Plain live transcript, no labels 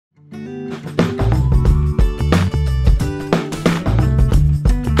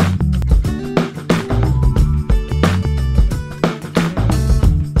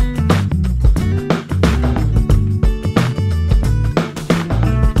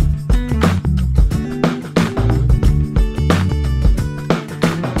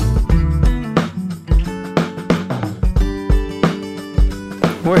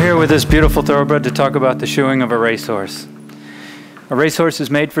this beautiful thoroughbred to talk about the shoeing of a racehorse. A racehorse is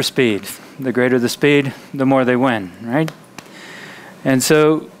made for speed. The greater the speed, the more they win, right? And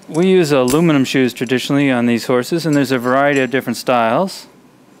so we use aluminum shoes traditionally on these horses, and there's a variety of different styles.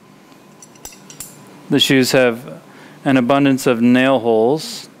 The shoes have an abundance of nail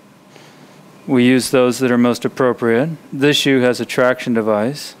holes. We use those that are most appropriate. This shoe has a traction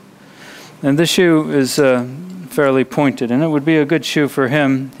device. And this shoe is fairly pointed, and it would be a good shoe for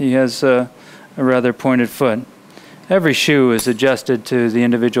him. He has a rather pointed foot. Every shoe is adjusted to the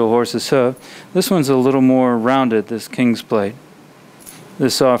individual horse's hoof. This one's a little more rounded, this King's plate.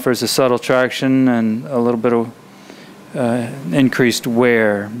 This offers a subtle traction and a little bit of increased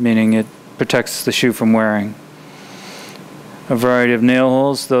wear, meaning it protects the shoe from wearing. A variety of nail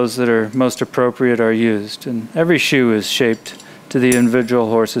holes, those that are most appropriate, are used. And every shoe is shaped to the individual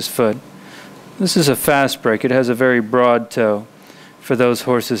horse's foot. This is a fast break. It has a very broad toe for those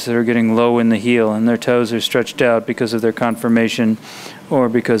horses that are getting low in the heel and their toes are stretched out because of their conformation or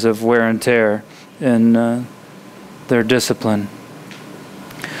because of wear and tear in their discipline.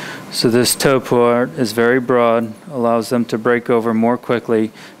 So this toe part is very broad, allows them to break over more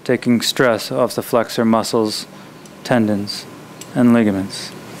quickly, taking stress off the flexor muscles, tendons, and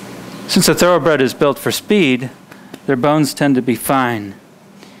ligaments. Since a thoroughbred is built for speed, their bones tend to be fine,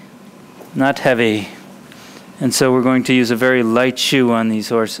 not heavy. And so we're going to use a very light shoe on these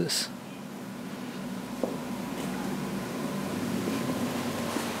horses.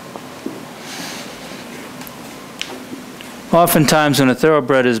 Oftentimes when a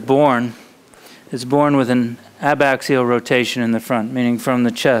thoroughbred is born, it's born with an abaxial rotation in the front, meaning from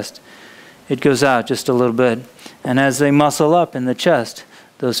the chest. It goes out just a little bit. And as they muscle up in the chest,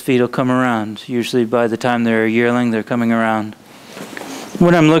 those feet will come around. Usually by the time they're a yearling, they're coming around.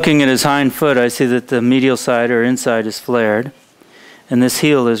 When I'm looking at his hind foot, I see that the medial side or inside is flared, and this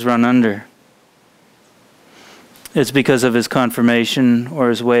heel is run under. It's because of his conformation or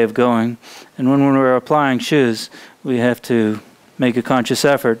his way of going. And when we're applying shoes, we have to make a conscious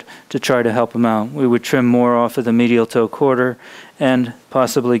effort to try to help him out. We would trim more off of the medial toe quarter and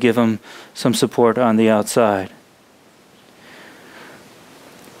possibly give him some support on the outside.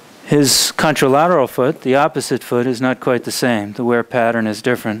 His contralateral foot, the opposite foot, is not quite the same. The wear pattern is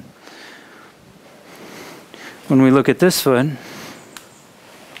different. When we look at this foot,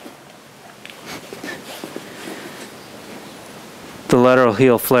 the lateral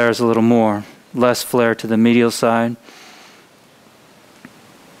heel flares a little more, less flare to the medial side,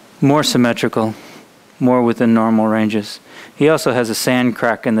 more symmetrical, more within normal ranges. He also has a sand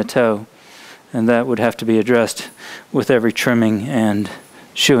crack in the toe, and that would have to be addressed with every trimming and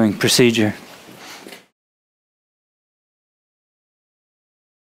shoeing procedure.